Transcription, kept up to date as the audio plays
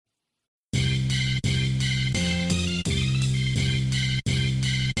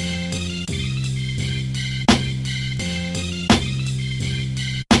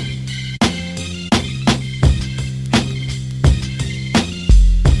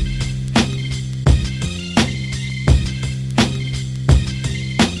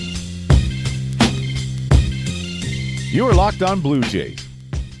You are Locked On Blue Jays,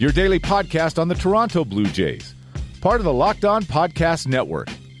 your daily podcast on the Toronto Blue Jays, part of the Locked On Podcast Network,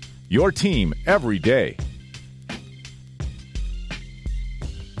 your team every day.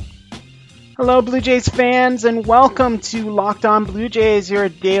 Hello, Blue Jays fans, and welcome to Locked On Blue Jays, your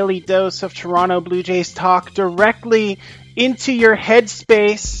daily dose of Toronto Blue Jays talk directly into your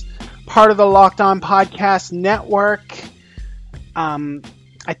headspace, part of the Locked On Podcast Network.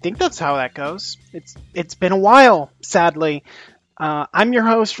 I think that's how that goes. It's been a while, sadly. I'm your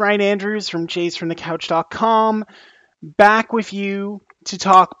host, Ryan Andrews from JaysFromTheCouch.com, back with you to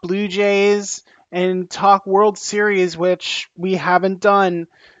talk Blue Jays and talk World Series, which we haven't done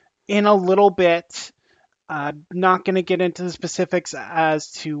in a little bit. Not going to get into the specifics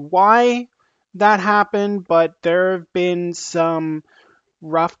as to why that happened, but there have been some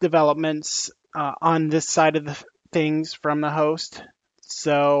rough developments on this side of the things from the host.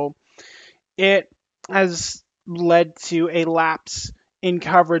 So it has led to a lapse in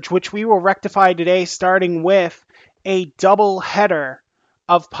coverage, which we will rectify today, starting with a double header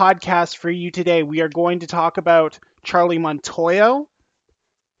of podcasts for you today. We are going to talk about Charlie Montoyo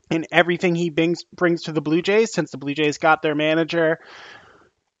and everything he brings to the Blue Jays since the Blue Jays got their manager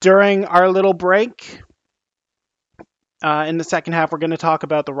during our little break. In the second half, we're going to talk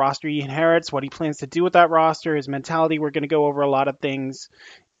about the roster he inherits, what he plans to do with that roster, his mentality. We're going to go over a lot of things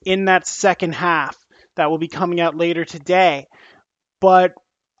in that second half that will be coming out later today. But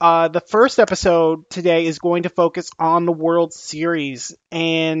the first episode today is going to focus on the World Series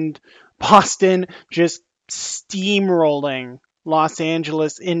and Boston just steamrolling Los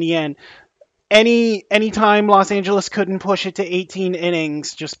Angeles in the end. Anytime Los Angeles couldn't push it to 18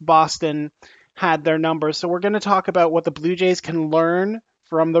 innings, just Boston had their numbers. So we're going to talk about what the Blue Jays can learn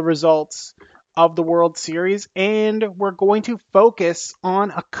from the results of the World Series, and we're going to focus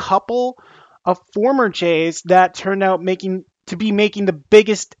on a couple of former Jays that turned out making the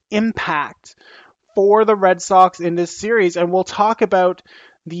biggest impact for the Red Sox in this series, and we'll talk about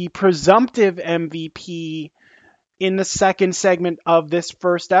the presumptive MVP in the second segment of this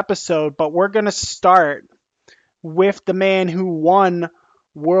first episode. But we're going to start with the man who won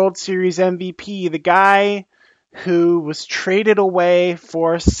World Series MVP, the guy who was traded away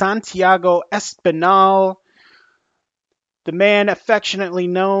for Santiago Espinal, the man affectionately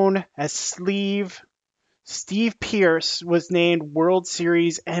known as Sleeve. Steve Pearce was named World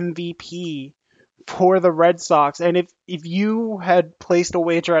Series MVP for the Red Sox. And if you had placed a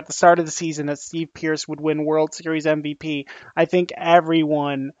wager at the start of the season that Steve Pearce would win World Series MVP, I think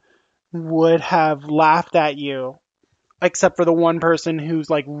everyone would have laughed at you. Except for the one person who's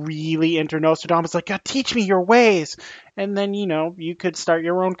like really into Nostradamus, like, God, teach me your ways. And then, you could start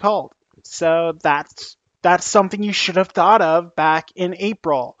your own cult. So that's something you should have thought of back in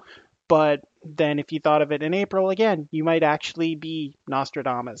April. But then if you thought of it in April again, you might actually be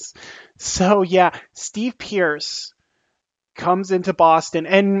Nostradamus. So yeah, Steve Pearce comes into Boston,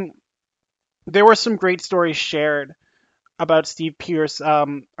 and there were some great stories shared about Steve Pearce.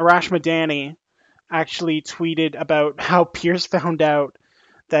 Arash Madani actually tweeted about how Pearce found out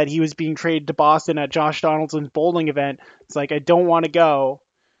that he was being traded to Boston at Josh Donaldson's bowling event. It's like, I don't want to go.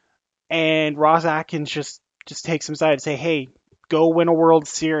 And Ross Atkins just takes him aside and say, hey, go win a World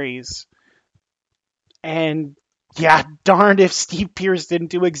Series. And yeah, darned if Steve Pearce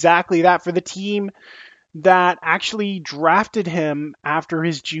didn't do exactly that for the team that actually drafted him after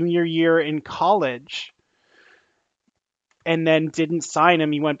his junior year in college, and then didn't sign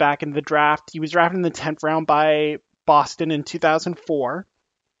him. He went back in the draft. He was drafted in the 10th round by Boston in 2004,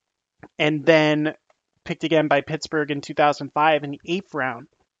 and then picked again by Pittsburgh in 2005 in the 8th round.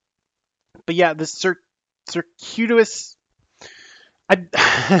 But yeah, the circuitous...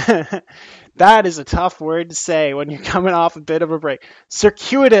 that is a tough word to say when you're coming off a bit of a break.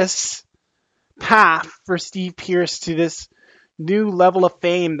 Circuitous path for Steve Pearce to this new level of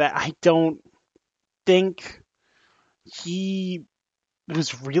fame that I don't think he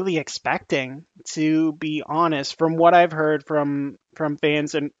was really expecting, to be honest. From what I've heard from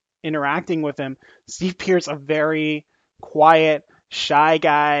fans and interacting with him, Steve Pearce, a very quiet, shy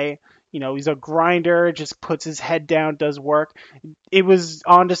guy. He's a grinder, just puts his head down, does work. It was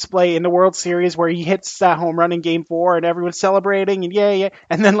on display in the World Series where he hits that home run in Game 4 and everyone's celebrating and yeah.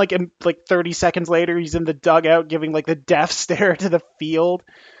 And then like 30 seconds later, he's in the dugout giving like the death stare to the field.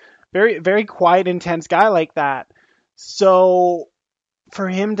 Very, very quiet, intense guy like that. So for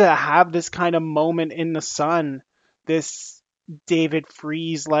him to have this kind of moment in the sun, this David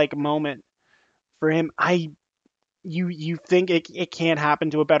Freese-like moment for him, you think it can't happen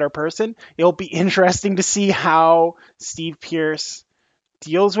to a better person. It'll be interesting to see how Steve Pearce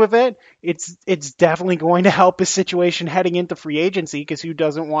deals with it, it's definitely going to help his situation heading into free agency, because who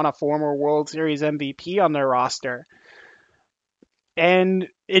doesn't want a former World Series MVP on their roster? And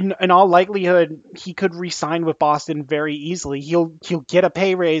in all likelihood, he could re-sign with Boston very easily. He'll get a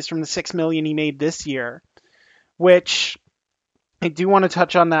pay raise from the $6 million he made this year, which I do want to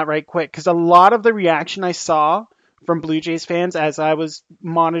touch on that right quick, because a lot of the reaction I saw from Blue Jays fans as I was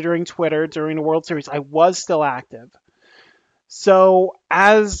monitoring Twitter during the World Series, I was still active. So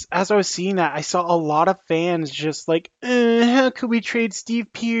as I was seeing that, I saw a lot of fans just like, how could we trade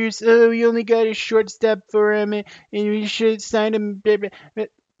Steve Pearce? Oh, we only got a shortstop for him, and we should sign him.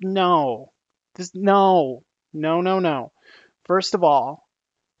 No. No. First of all,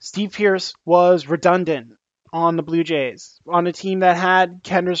 Steve Pearce was redundant on the Blue Jays, on a team that had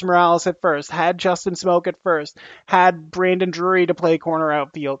Kendrys Morales at first, had Justin Smoke at first, had Brandon Drury to play corner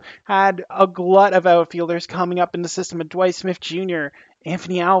outfield, had a glut of outfielders coming up in the system, with Dwight Smith Jr.,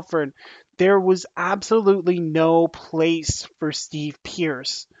 Anthony Alford. There was absolutely no place for Steve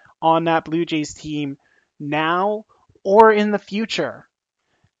Pearce on that Blue Jays team now or in the future.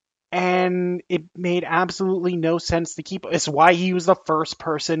 And it made absolutely no sense to keep. It's why he was the first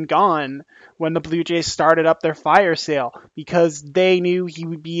person gone when the Blue Jays started up their fire sale, because they knew he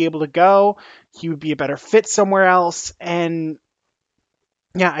would be able to go, he would be a better fit somewhere else, and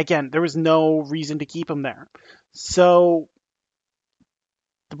yeah, again, there was no reason to keep him there. So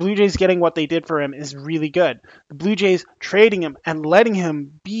the Blue Jays getting what they did for him is really good. The Blue Jays trading him and letting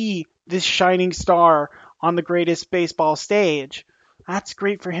him be this shining star on the greatest baseball stage, that's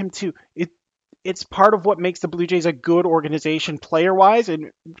great for him too. It's part of what makes the Blue Jays a good organization player-wise,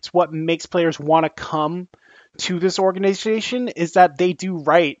 and it's what makes players want to come to this organization, is that they do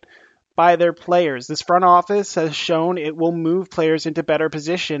right by their players. This front office has shown it will move players into better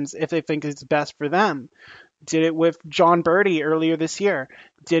positions if they think it's best for them. Did it with John Birdie earlier this year.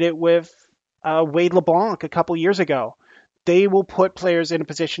 Did it with Wade LeBlanc a couple years ago. They will put players in a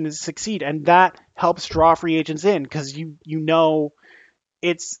position to succeed, and that helps draw free agents in, because you know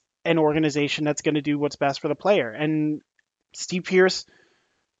it's an organization that's going to do what's best for the player. And Steve Pearce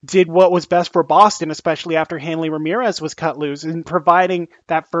did what was best for Boston, especially after Hanley Ramirez was cut loose, in providing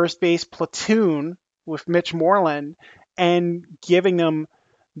that first base platoon with Mitch Moreland and giving them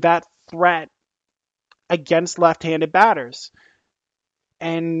that threat against left-handed batters.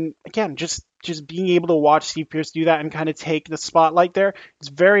 And again, just being able to watch Steve Pearce do that and kind of take the spotlight there, it's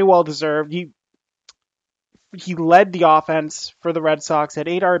very well deserved. He led the offense for the Red Sox at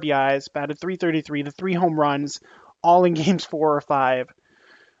 8 RBIs, batted .333, the 3 home runs, all in games 4 or 5.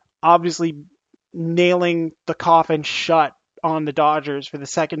 Obviously nailing the coffin shut on the Dodgers for the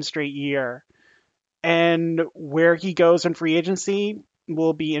second straight year. And where he goes in free agency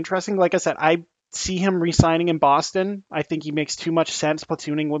will be interesting. Like I said, I see him re-signing in Boston. I think he makes too much sense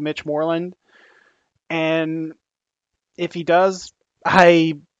platooning with Mitch Moreland. And if he does,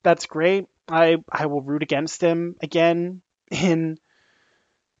 that's great. I will root against him again in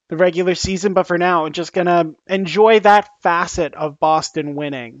the regular season, but for now, I'm just going to enjoy that facet of Boston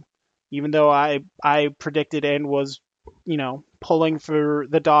winning, even though I predicted and was, pulling for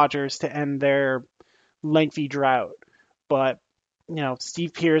the Dodgers to end their lengthy drought. But,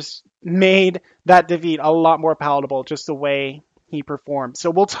 Steve Pearce made that defeat a lot more palatable, just the way he performed.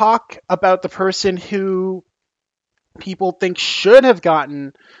 So we'll talk about the person who people think should have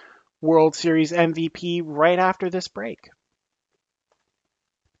gotten World Series MVP right after this break.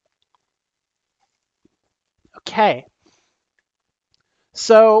 Okay.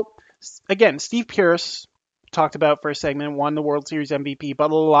 So, again, Steve Pearce, talked about for a segment, won the World Series MVP,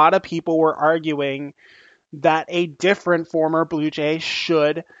 but a lot of people were arguing that a different former Blue Jay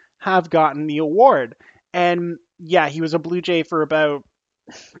should have gotten the award. And yeah, he was a Blue Jay for about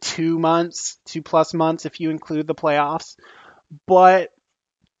 2 plus months if you include the playoffs. But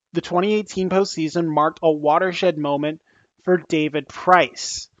the 2018 postseason marked a watershed moment for David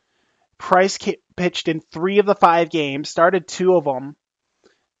Price. Price pitched in 3 of the 5 games, started 2 of them,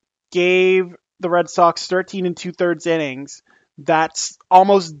 gave the Red Sox 13 2/3 innings. That's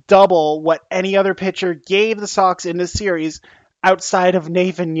almost double what any other pitcher gave the Sox in this series outside of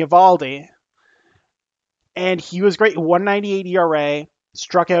Nathan Eovaldi. And he was great. 1.98 ERA,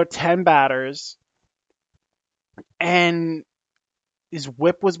 struck out 10 batters, and his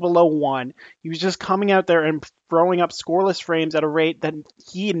whip was below 1. He was just coming out there and throwing up scoreless frames at a rate that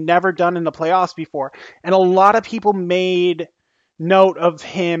he had never done in the playoffs before. And a lot of people made note of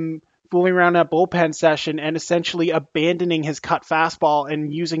him fooling around that bullpen session and essentially abandoning his cut fastball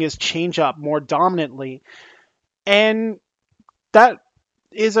and using his changeup more dominantly. And that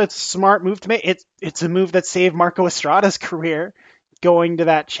is a smart move to make. It's a move that saved Marco Estrada's career. going to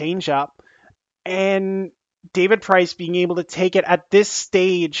that changeup, and David Price being able to take it at this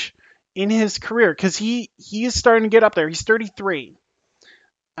stage in his career, because he is starting to get up there. He's 33.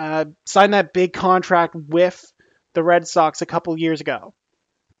 Signed that big contract with the Red Sox a couple years ago.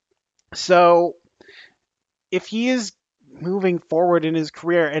 So if he is moving forward in his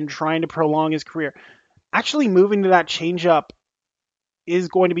career and trying to prolong his career, actually moving to that changeup is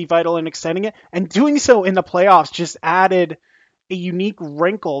going to be vital in extending it. And doing so in the playoffs just added a unique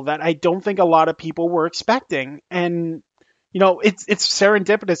wrinkle that I don't think a lot of people were expecting. And, it's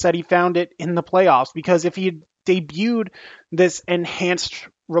serendipitous that he found it in the playoffs, because if he had debuted this enhanced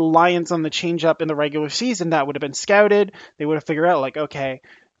reliance on the changeup in the regular season, that would have been scouted. They would have figured out, like, okay,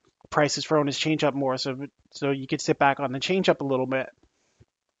 Price has thrown his changeup more, so you could sit back on the changeup a little bit.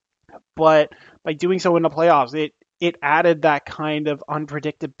 But by doing so in the playoffs, it added that kind of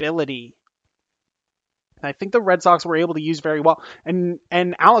unpredictability. I think the Red Sox were able to use very well. And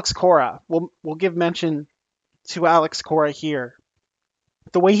Alex Cora, we'll give mention to Alex Cora here.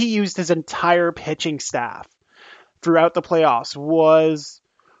 The way he used his entire pitching staff throughout the playoffs was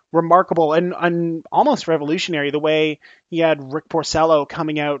remarkable and almost revolutionary. The way he had Rick Porcello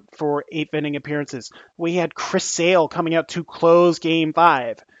coming out for 8th inning appearances. The way he had Chris Sale coming out to close Game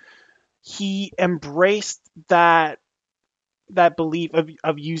 5. He embraced that belief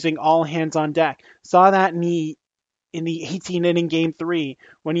of using all hands on deck. Saw that in the 18 inning Game 3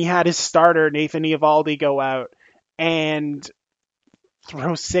 when he had his starter Nathan Eovaldi go out and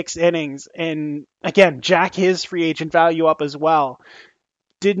throw 6 innings and again jack his free agent value up as well.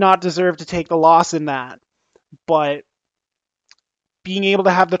 Did not deserve to take the loss in that, but being able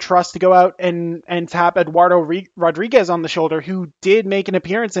to have the trust to go out and tap Eduardo Rodriguez on the shoulder, who did make an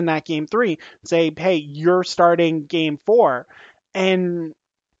appearance in that Game 3, say, hey, you're starting Game 4, and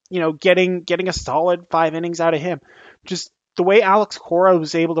getting a solid 5 innings out of him. Just the way Alex Cora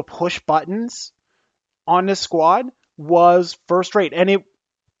was able to push buttons on this squad was first rate, and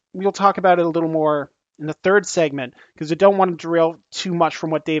we'll talk about it a little more in the third segment, because I don't want to derail too much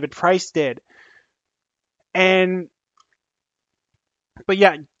from what David Price did. But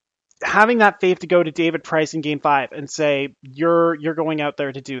yeah, having that faith to go to David Price in Game 5 and say, you're going out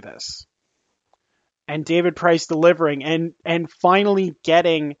there to do this. And David Price delivering and finally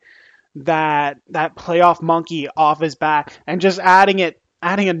getting that playoff monkey off his back and just adding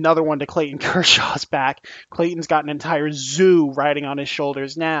another one to Clayton Kershaw's back. Clayton's got an entire zoo riding on his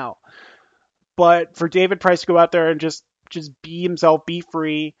shoulders now. But for David Price to go out there and just be himself, be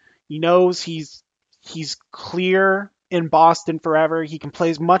free, he knows he's clear in Boston forever. He can play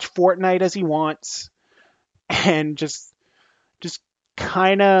as much Fortnite as he wants and just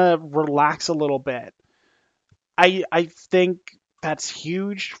kind of relax a little bit. I think that's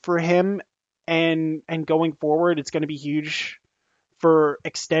huge for him, and going forward, it's going to be huge for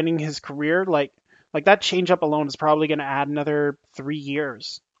extending his career. Like that changeup alone is probably going to add another 3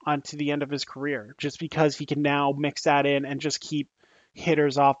 years onto the end of his career, just because he can now mix that in and just keep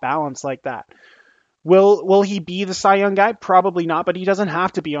hitters off balance like that. Will he be the Cy Young guy? Probably not, but he doesn't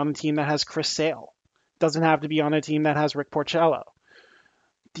have to be on a team that has Chris Sale. Doesn't have to be on a team that has Rick Porcello.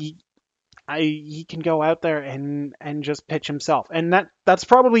 He can go out there and just pitch himself. And that's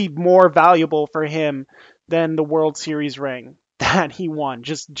probably more valuable for him than the World Series ring that he won.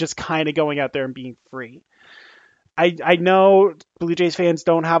 Just kind of going out there and being free. I know Blue Jays fans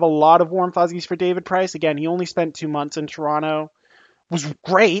don't have a lot of warm fuzzies for David Price. Again, he only spent 2 months in Toronto. Was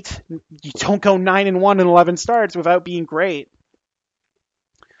great. You don't go 9-1 in 11 starts without being great.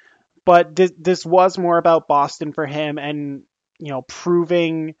 But this was more about Boston for him, and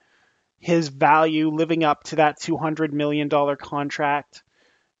proving his value, living up to that $200 million contract.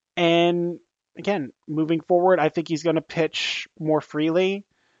 And again, moving forward, I think he's going to pitch more freely.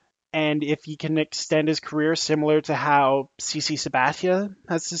 And if he can extend his career similar to how CC Sabathia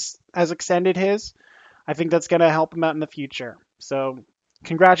has extended his, I think that's going to help him out in the future. So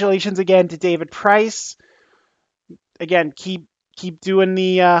congratulations again to David Price. Again, keep doing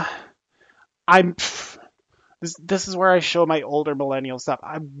the this is where I show my older millennial stuff.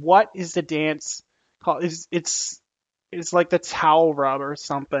 What is the dance called? It's like the towel rub or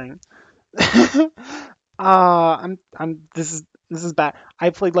something. This is bad. I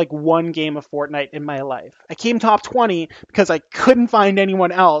played like one game of Fortnite in my life. I came top 20 because I couldn't find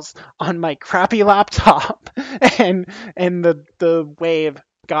anyone else on my crappy laptop, and the wave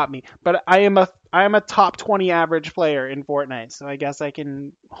got me. But I am a top 20 average player in Fortnite, so I guess I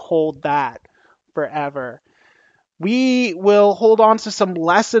can hold that forever. We will hold on to some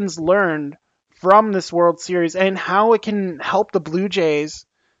lessons learned from this World Series and how it can help the Blue Jays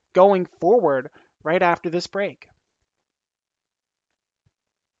going forward right after this break.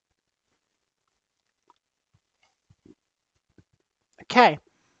 Okay.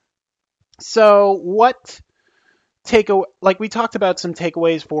 So what we talked about some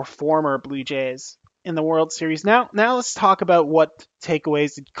takeaways for former Blue Jays in the World Series. Now let's talk about what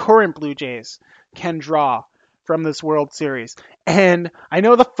takeaways the current Blue Jays can draw from this World Series. And I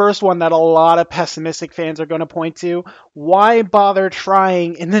know the first one that a lot of pessimistic fans are going to point to, why bother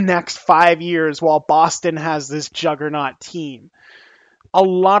trying in the next 5 years while Boston has this juggernaut team? A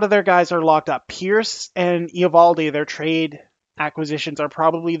lot of their guys are locked up. Pierce and Eovaldi, their trade acquisitions, are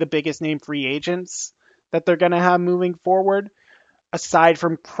probably the biggest name free agents that they're going to have moving forward, aside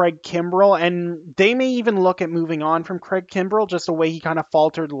from Craig Kimbrell. And they may even look at moving on from Craig Kimbrell, just the way he kind of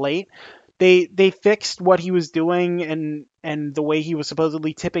faltered late. They fixed what he was doing and the way he was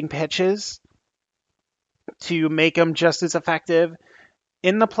supposedly tipping pitches to make him just as effective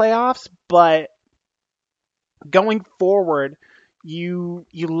in the playoffs. But going forward, you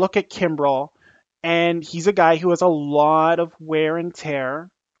look at Kimbrell, and he's a guy who has a lot of wear and tear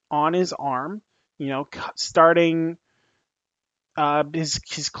on his arm. Starting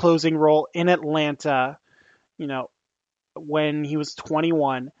his closing role in Atlanta, when he was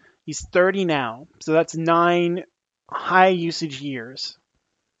 21. He's 30 now, so that's 9 high usage years.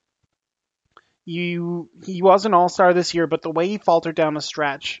 He was an all-star this year, but the way he faltered down the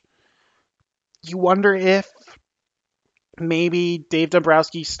stretch, you wonder if maybe Dave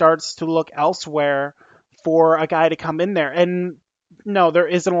Dombrowski starts to look elsewhere for a guy to come in there. And no, there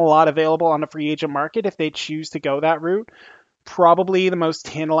isn't a lot available on the free agent market if they choose to go that route. Probably the most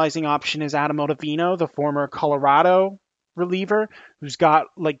tantalizing option is Adam Ottavino, the former Colorado reliever, who's got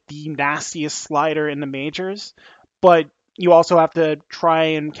like the nastiest slider in the majors. But you also have to try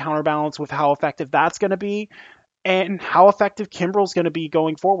and counterbalance with how effective that's going to be and how effective Kimbrell's going to be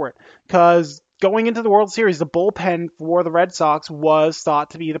going forward. Because going into the World Series, the bullpen for the Red Sox was thought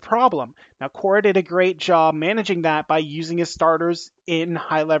to be the problem. Now, Cora did a great job managing that by using his starters in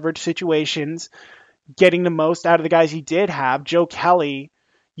high leverage situations, getting the most out of the guys he did have. Joe Kelly,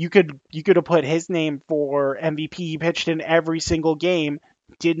 you could have put his name for MVP. He pitched in every single game,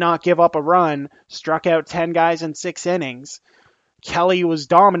 did not give up a run, struck out 10 guys in 6 innings. Kelly was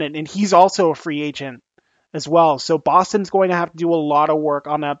dominant, and he's also a free agent as well. So Boston's going to have to do a lot of work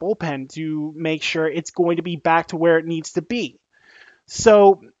on that bullpen to make sure it's going to be back to where it needs to be.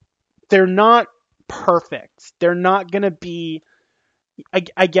 So they're not perfect. They're not going to be,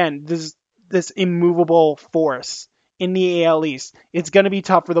 again, this immovable force in the AL East. It's going to be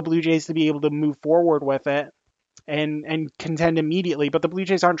tough for the Blue Jays to be able to move forward with it and contend immediately, but the Blue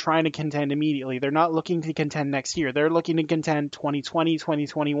Jays aren't trying to contend immediately. They're not looking to contend next year. They're looking to contend 2020,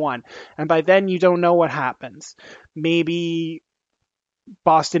 2021. And by then, you don't know what happens. Maybe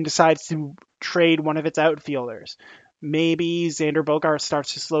Boston decides to trade one of its outfielders. Maybe Xander Bogaerts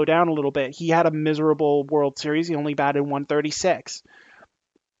starts to slow down a little bit. He had a miserable World Series. He only batted 136.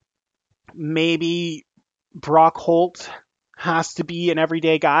 Maybe Brock Holt has to be an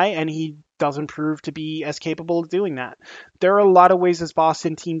everyday guy, and he doesn't prove to be as capable of doing that. There are a lot of ways this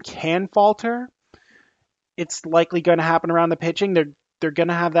Boston team can falter. It's likely going to happen around the pitching. They're going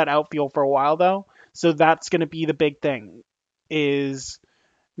to have that outfield for a while, though. So that's going to be the big thing, is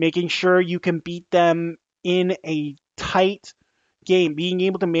making sure you can beat them in a tight game, being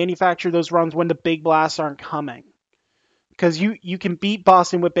able to manufacture those runs when the big blasts aren't coming. Because you can beat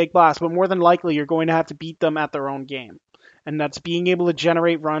Boston with big blasts, but more than likely you're going to have to beat them at their own game. And that's being able to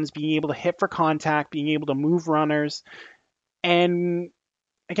generate runs, being able to hit for contact, being able to move runners. And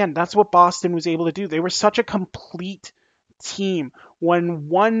again, that's what Boston was able to do. They were such a complete team. When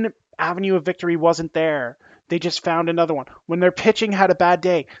one avenue of victory wasn't there, they just found another one. When their pitching had a bad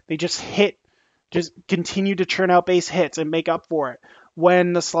day, they just continued to churn out base hits and make up for it.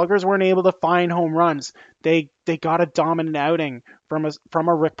 When the sluggers weren't able to find home runs, they got a dominant outing from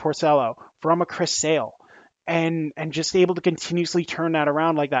a Rick Porcello, from a Chris Sale. And just able to continuously turn that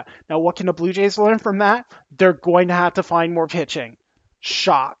around like that. Now, what can the Blue Jays learn from that? They're going to have to find more pitching.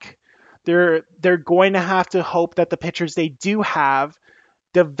 Shock. They're going to have to hope that the pitchers they do have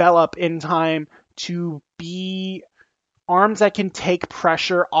develop in time to be arms that can take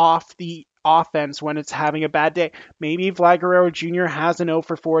pressure off the offense when it's having a bad day. Maybe Vlad Guerrero Jr. has an 0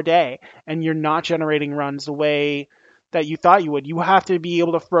 for 4 day, and you're not generating runs the way that you thought you would. You have to be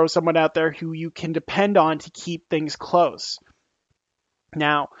able to throw someone out there who you can depend on to keep things close.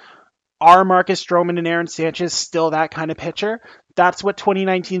 Now, are Marcus Stroman and Aaron Sanchez still that kind of pitcher? That's what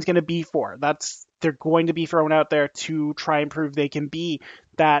 2019 is going to be for. They're going to be thrown out there to try and prove they can be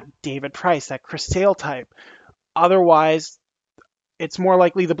that David Price, that Chris Sale type. Otherwise, it's more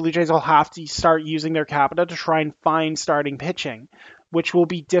likely the Blue Jays will have to start using their capital to try and find starting pitching, which will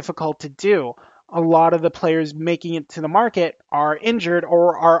be difficult to do. a lot of the players making it to the market are injured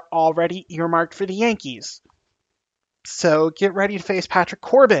or are already earmarked for the Yankees. So get ready to face Patrick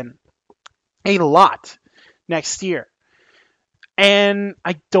Corbin a lot next year. And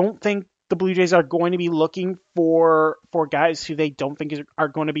I don't think the Blue Jays are going to be looking for guys who they don't think are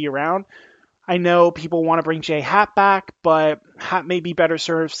going to be around. I know people want to bring Jay Happ back, but Happ may be better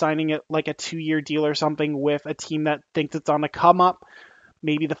served signing it like a 2-year deal or something with a team that thinks it's on the come up.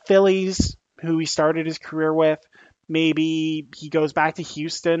 Maybe the Phillies, who he started his career with. Maybe he goes back to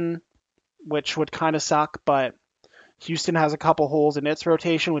Houston, which would kind of suck, but Houston has a couple holes in its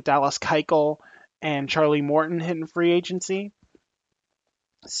rotation with Dallas Keuchel and Charlie Morton hitting free agency.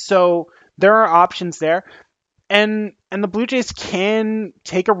 So there are options there. And the Blue Jays can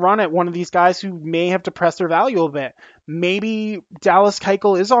take a run at one of these guys who may have depressed their value a bit. Maybe Dallas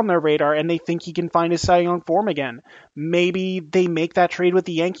Keuchel is on their radar and they think he can find his Cy Young form again. Maybe they make that trade with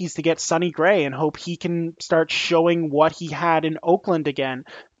the Yankees to get Sonny Gray and hope he can start showing what he had in Oakland again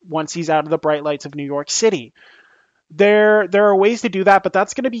once he's out of the bright lights of New York City. There are ways to do that, but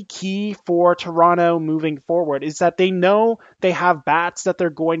that's going to be key for Toronto moving forward, is that they know they have bats that they're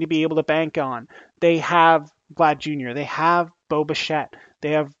going to be able to bank on. They have Vlad Jr., they have Bo Bichette,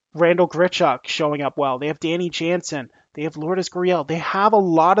 they have Randall Grichuk showing up well, they have Danny Jansen, they have Lourdes Gurriel. They have a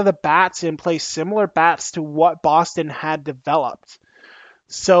lot of the bats in place, similar bats to what Boston had developed.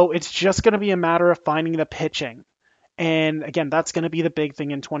 So it's just going to be a matter of finding the pitching. And again, that's going to be the big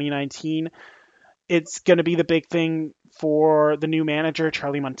thing in 2019. It's going to be the big thing for the new manager,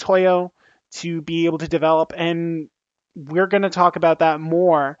 Charlie Montoyo, to be able to develop. And we're going to talk about that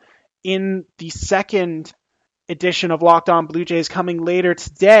more in the second edition of Locked On Blue Jays coming later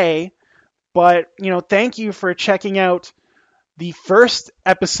today. But, thank you for checking out the first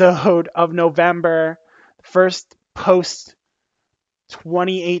episode of November, first post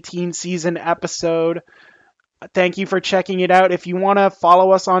 2018 season episode. Thank you for checking it out. If you want to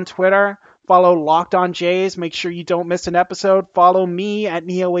follow us on Twitter, follow Locked On Jays. Make sure you don't miss an episode. Follow me at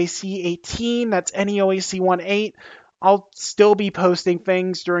NeoAC18. That's NeoAC18. I'll still be posting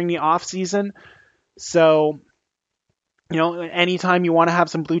things during the off season. So, anytime you want to have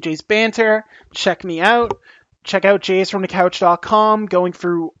some Blue Jays banter, check me out. Check out jaysfromthecouch.com, going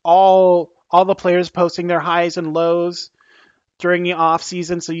through all the players posting their highs and lows during the off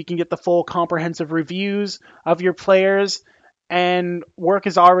season, so you can get the full comprehensive reviews of your players. And work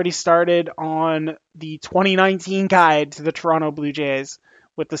has already started on the 2019 guide to the Toronto Blue Jays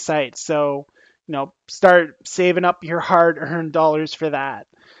with the site. So, start saving up your hard-earned dollars for that.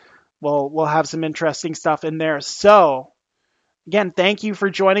 We'll have some interesting stuff in there. So, again, thank you for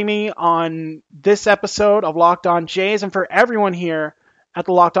joining me on this episode of Locked On Jays. And for everyone here at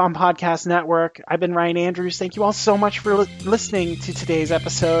the Locked On Podcast Network, I've been Ryan Andrews. Thank you all so much for listening to today's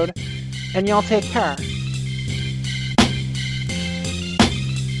episode. And y'all take care.